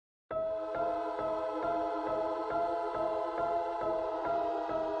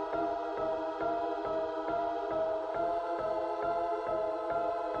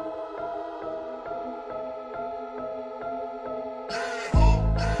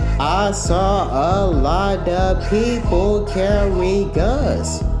I saw a lot of people carry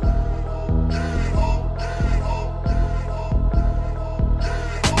guns.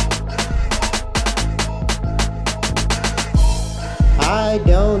 I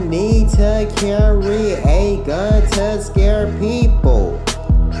don't need to carry a gun to scare people.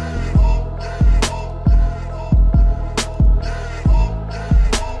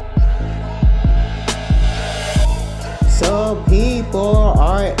 Some people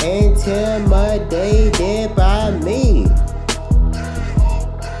are intimidated by me.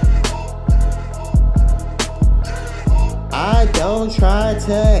 I don't try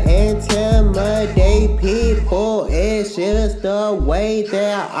to intimidate people, it's just the way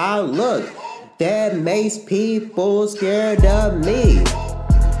that I look that makes people scared of me.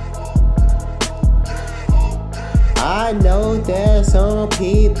 I know that some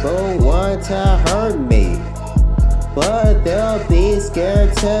people want to hurt me, but they'll be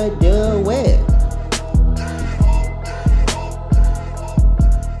scared to do it.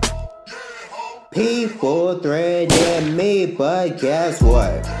 People threaten me, but guess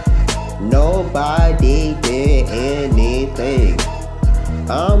what? Nobody did anything.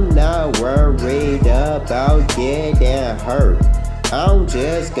 I'm not worried about getting hurt. I'm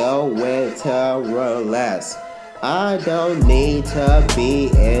just going to relax. I don't need to be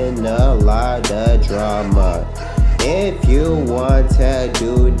in a lot of drama. If you want to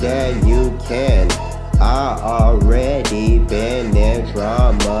do that, you can. I already been in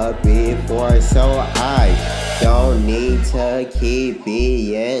drama before, so I don't need to keep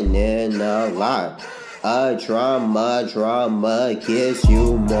being in a lot of drama gets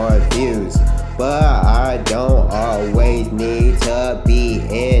you more views, but I don't always need to be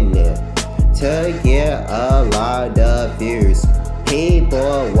in it to get a lot of views.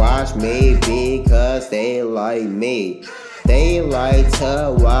 People watch me because they like me. They like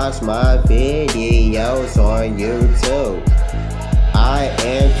to watch my videos on YouTube. I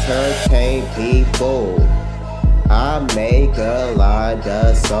entertain people. I make a lot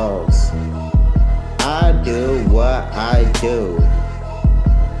of songs. I do what I do.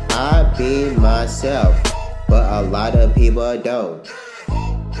 I be myself, but a lot of people don't.